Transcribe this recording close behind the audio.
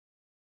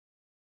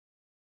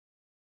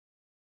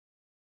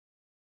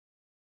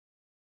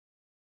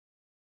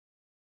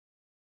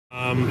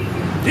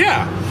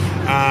Yeah.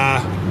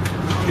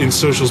 In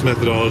socials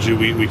methodology,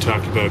 we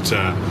talked about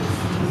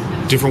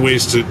different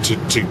ways to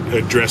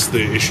address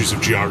the issues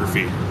of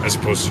geography, as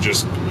opposed to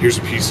just here's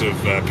a piece of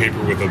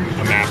paper with a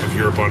map of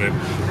Europe on it,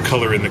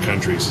 color in the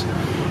countries.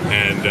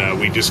 And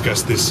we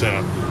discussed this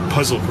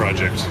puzzle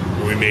project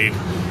where we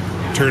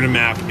turn a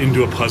map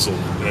into a puzzle,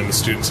 and then the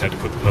students had to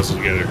put the puzzle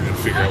together and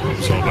figure out what it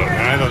was all about.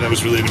 And I thought that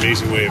was really an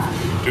amazing way of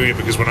doing it,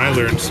 because when I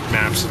learned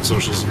maps and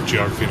socials and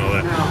geography and all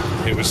that,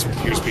 it was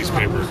here's a piece of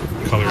paper,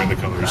 color in the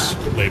colors,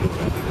 label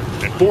it.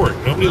 And boring.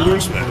 Nobody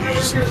learns from that. You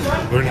just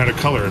learn how to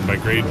color, and by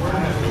grade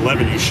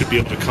 11 you should be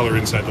able to color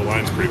inside the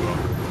lines pretty well.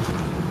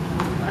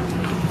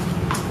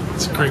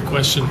 That's a great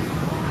question.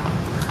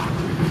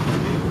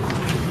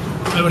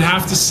 I would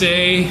have to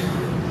say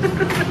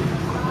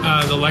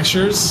the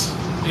lectures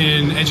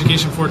in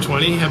Education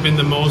 420 have been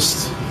the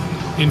most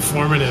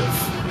informative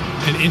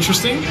and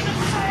interesting.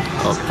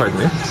 Oh, pardon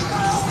me.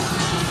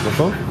 My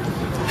phone?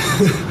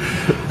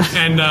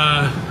 And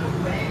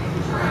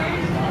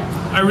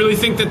I really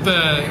think that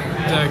the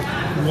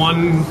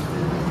one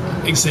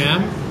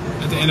exam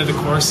at the end of the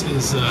course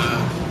is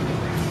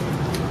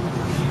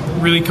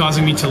really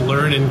causing me to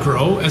learn and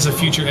grow as a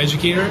future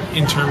educator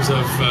in terms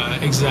of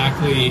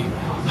exactly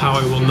how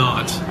I will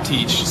not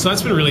teach. So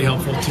that's been really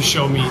helpful to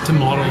show me, to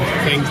model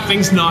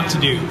things not to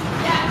do.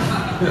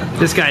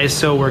 This guy is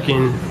so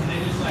working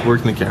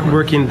the camera.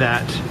 Working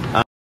that.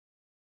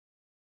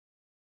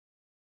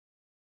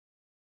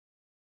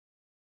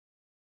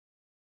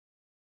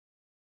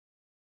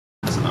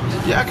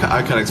 Yeah,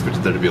 I kind of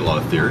expected there to be a lot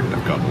of theory, and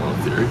I've gotten a lot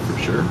of theory for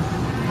sure.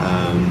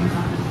 I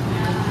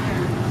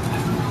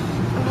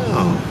don't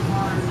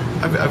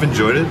know. I've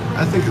enjoyed it.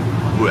 I think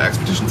what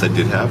expectations I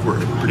did have were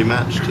pretty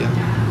matched, yeah.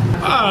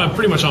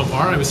 Pretty much on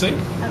par, I would say.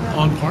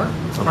 On par.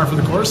 Par for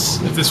the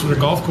course, if this were a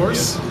golf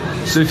course.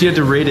 So if you had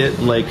to rate it,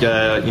 like,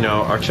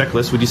 our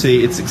checklist, would you say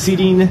it's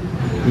exceeding,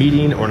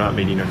 meeting, or not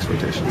meeting your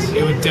expectations?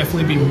 It would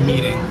definitely be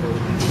meeting.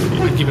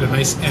 I'd give it a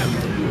nice M.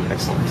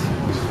 Excellent.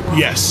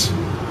 Yes.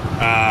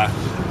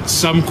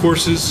 Some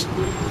courses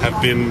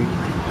have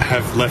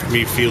left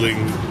me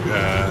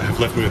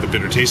with a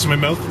bitter taste in my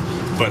mouth,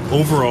 but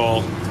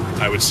overall,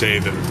 I would say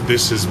that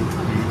this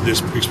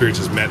experience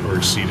has met or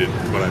exceeded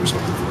what I was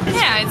hoping for.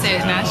 Yeah, I'd say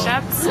it matched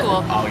up. It's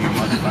cool. I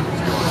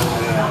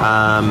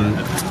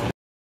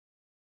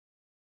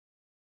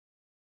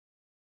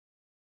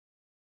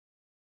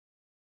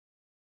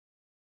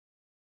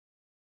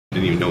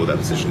didn't even know what that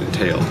position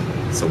entailed,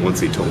 so once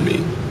he told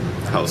me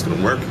how it was going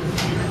to work, I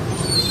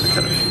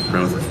kind of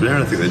ran with it from there,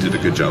 and I think they did a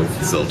good job of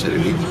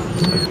facilitating me.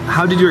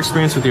 How did your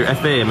experience with your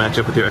FA match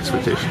up with your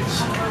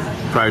expectations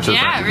prior to the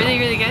practice? Really,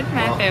 really good.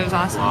 My FA was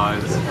awesome.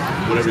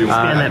 Whatever you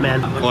want. that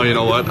man. Well, you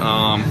know what?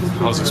 I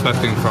was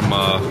expecting from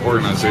an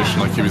organization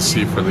like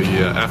UBC for the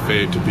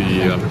FA to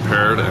be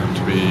prepared and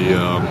to be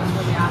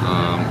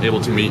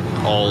able to meet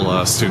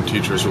all student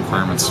teachers'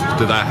 requirements.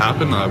 Did that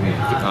happen?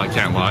 I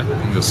can't lie. I'm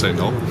going to say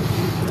no.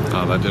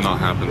 That did not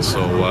happen.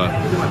 So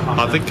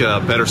I think a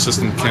better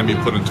system can be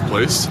put into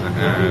place,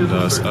 and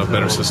a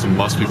better system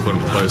must be put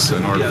into place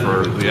in order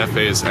for the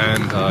FAs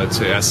and I'd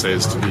say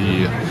essays to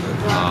be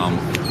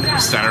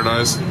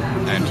standardized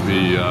and to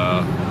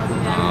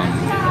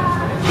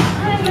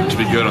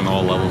be good on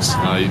all levels.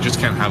 You just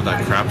can't have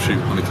that crapshoot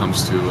when it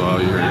comes to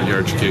your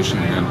education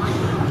and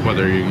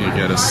whether you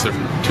get a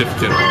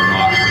certificate or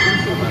not.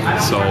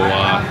 So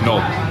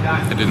no,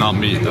 it did not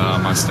meet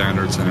my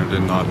standards, and it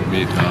did not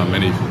meet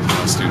many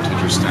student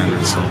teacher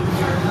standards. So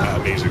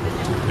amazing,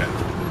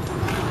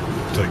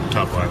 yeah. It's like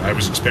top line. I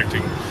was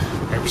expecting,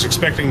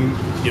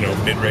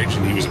 mid-range,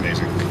 and he was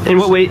amazing. In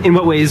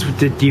what ways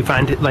did you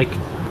find it, like?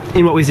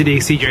 In what ways did he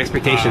exceed your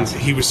expectations?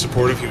 He was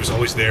supportive. He was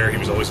always there. He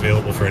was always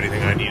available for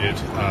anything I needed.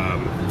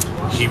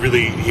 He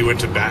went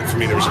to bat for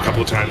me. There was a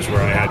couple of times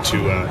where I had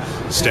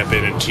to step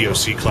in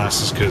TOC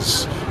classes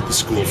because the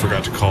school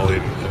forgot to call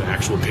in an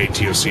actual paid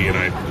TOC, and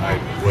I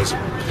was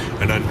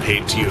an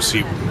unpaid TOC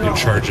in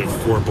charge of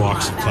 4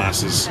 blocks of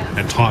classes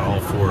and taught all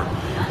 4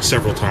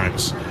 several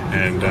times.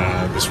 And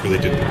this really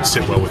didn't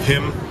sit well with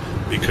him,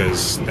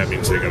 because that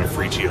means they got a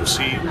free TOC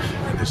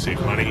and they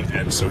saved money,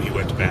 and so he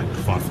went to bat and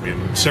fought for me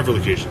on several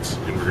occasions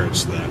in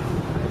regards to that.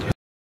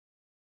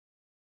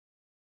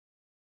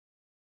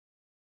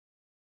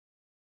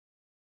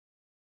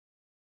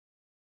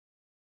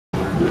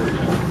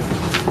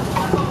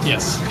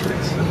 Yes.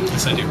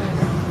 Yes, I do.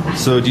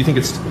 So do you think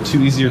it's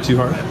too easy or too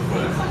hard?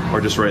 Or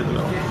just right in the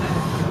middle?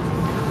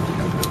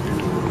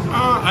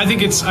 I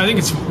think it's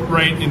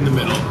right in the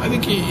middle. I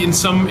think in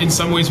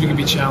some ways we can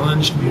be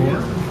challenged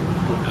more.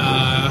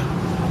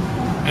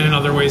 And in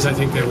other ways, I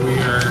think that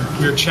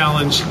we're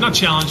challenged, not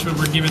challenged, but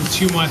we're given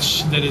too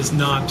much that is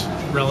not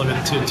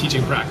relevant to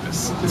teaching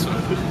practice.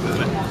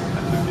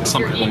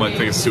 some people might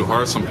think it's too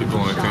hard, some people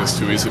might think it's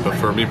too easy, but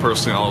for me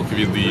personally, I'll give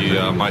you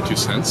the my 2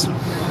 cents.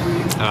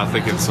 I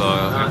think it's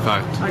in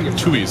fact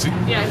too easy.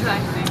 Yeah,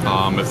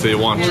 exactly. If they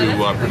want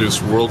to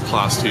produce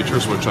world-class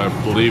teachers, which I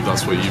believe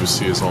that's what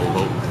UBC is all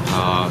about,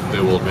 they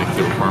will make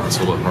the requirements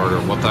a little bit harder.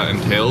 What that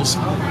entails,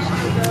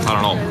 I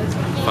don't know.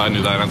 if I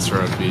knew that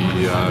answer, I'd be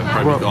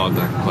probably God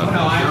then.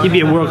 But You'd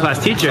be a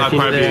world-class teacher if I'd you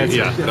knew probably that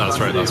be, answer. yeah,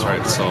 that's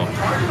right. So,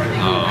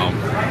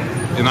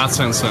 in that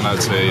sense, then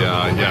I'd say,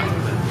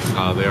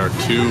 they are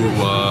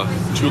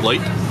too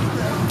light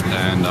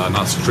and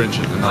not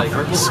stringent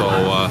enough. So,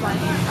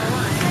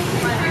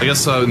 I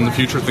guess in the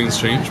future things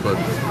change, but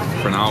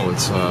for now,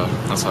 it's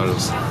that's how it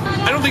is.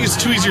 I don't think it's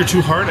too easy or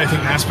too hard. I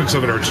think aspects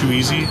of it are too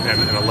easy and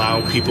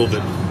allow people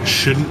that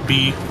shouldn't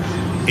be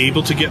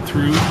able to get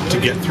through.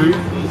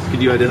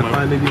 Could you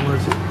identify maybe one or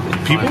two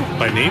People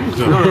by name?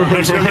 No.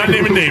 I'm not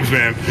naming names,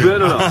 man.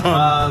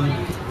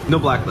 No. No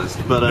blacklist,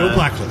 but No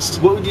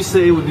blacklist. What would you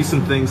say would be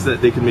some things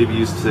that they could maybe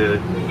use to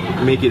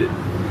make it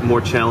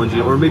more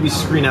challenging, or maybe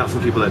screen out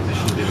some people that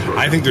shouldn't be in the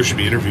program? I think there should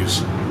be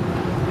interviews,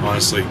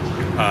 honestly.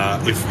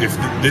 If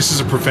this is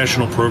a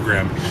professional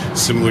program,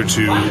 similar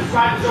to,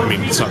 I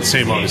mean, it's not the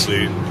same,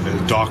 obviously,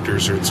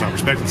 doctors, or it's not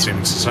respected the same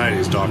in society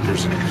as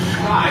doctors and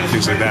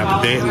things like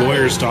that, but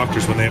lawyers,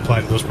 doctors, when they apply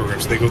to those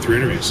programs, they go through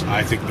interviews.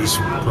 I think this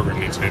program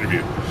needs an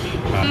interview.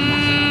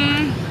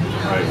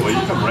 Right, well,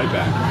 you come right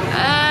back.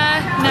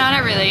 No,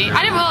 not really.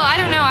 I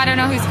don't know. I don't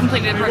know who's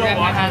completed the program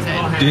and who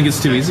hasn't. Do you think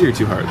it's too easy or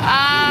too hard?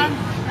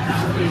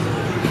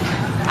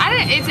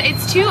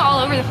 It's too all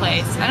over the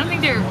place. I don't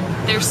think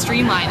they're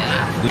streamlined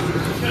enough.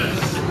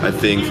 I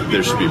think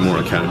there should be more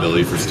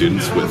accountability for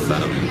students with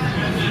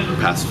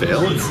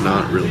pass-fail. It's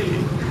not really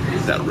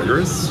that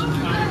rigorous.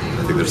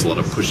 I think there's a lot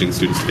of pushing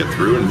students to get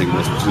through, and I think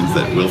most students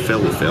that will fail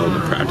in the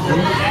practical,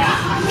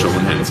 which on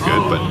one hand is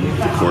good, but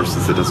the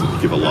courses, it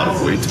doesn't give a lot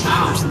of weight to the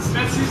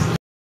courses.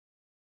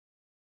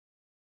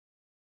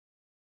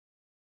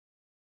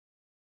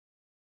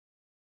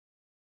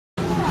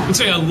 I'd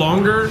say a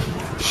longer,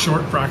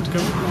 short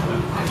practicum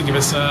to give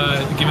us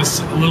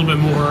a little bit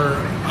more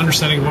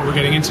understanding of what we're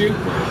getting into,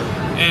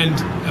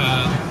 and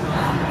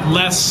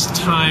less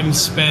time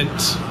spent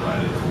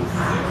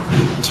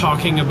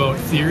talking about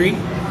theory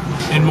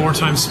and more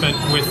time spent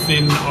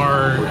within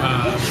our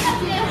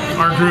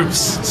groups.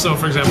 So,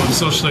 for example, in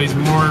social studies,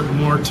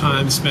 more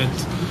time spent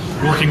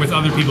working with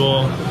other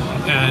people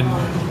and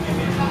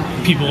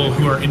people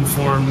who are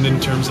informed in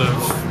terms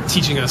of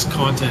teaching us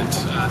content.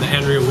 The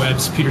Andrea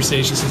Webbs, Peter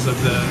Sasiuses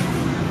of the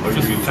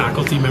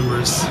faculty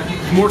members.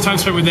 More time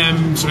spent with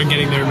them, sort of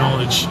getting their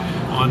knowledge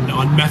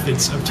on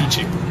methods of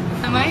teaching.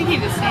 I might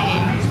keep the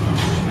same.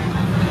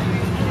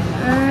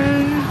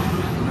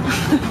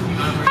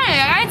 I don't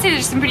know, I'd say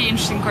there's some pretty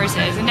interesting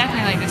courses, and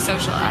definitely like the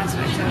social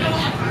aspects of it.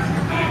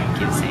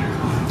 Keep the same.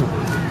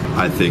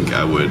 I think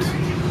I would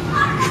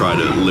try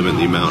to limit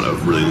the amount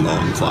of really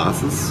long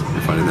classes.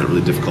 I'm finding that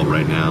really difficult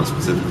right now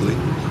specifically,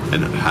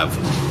 and have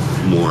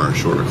more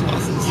shorter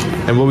classes.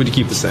 And what would you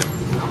keep the same?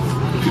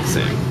 Keep the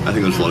same. I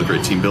think there's a lot of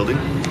great team building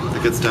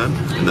that gets done,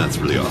 and that's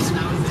really awesome.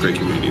 Great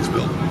communities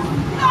built.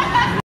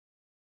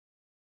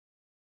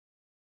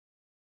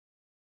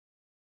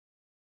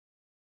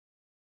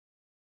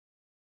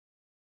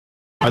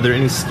 Are there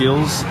any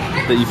skills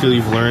that you feel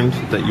you've learned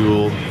that you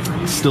will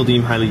still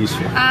deem highly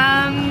useful?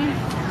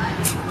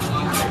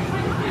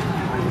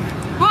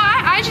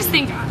 I just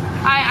think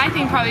I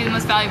think probably the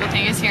most valuable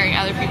thing is hearing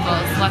other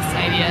people's lesson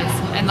ideas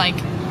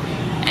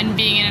and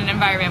being in an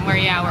environment where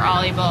we're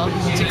all able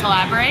to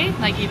collaborate.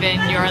 Like even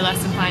your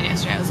lesson plan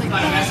yesterday, I was like, oh,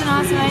 that's an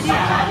awesome idea.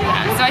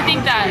 Yeah. So I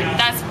think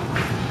that's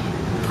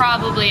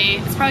probably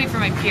for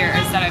my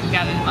peers that I've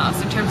gathered the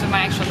most in terms of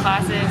my actual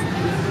classes.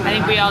 I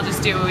think we all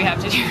just do what we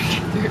have to do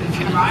to get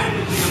through it.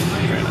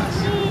 Very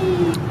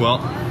nice.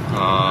 Well,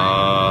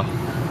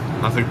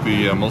 I think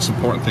the most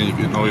important thing you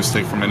can always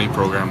take from any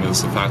program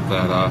is the fact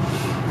that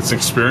it's an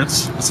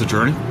experience, it's a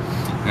journey,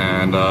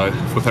 and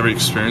with every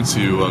experience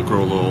you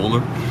grow a little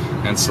older.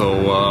 And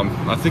so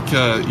I think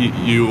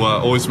you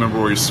always remember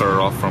where you started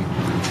off from,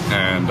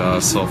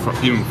 and so for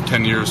even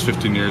 10 years,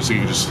 15 years,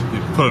 you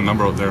put a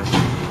number out there.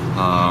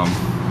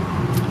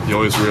 You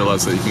always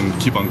realize that you can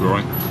keep on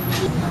growing.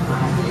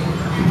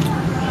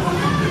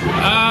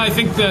 I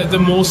think the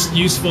most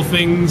useful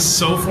thing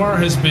so far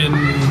has been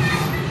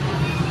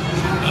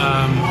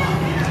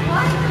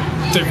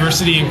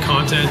diversity in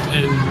content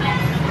and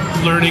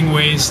learning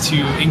ways to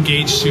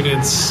engage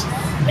students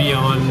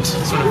beyond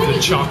sort of the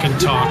chalk and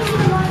talk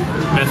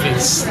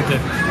methods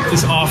that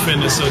is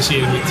often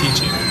associated with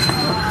teaching.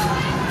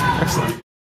 Excellent.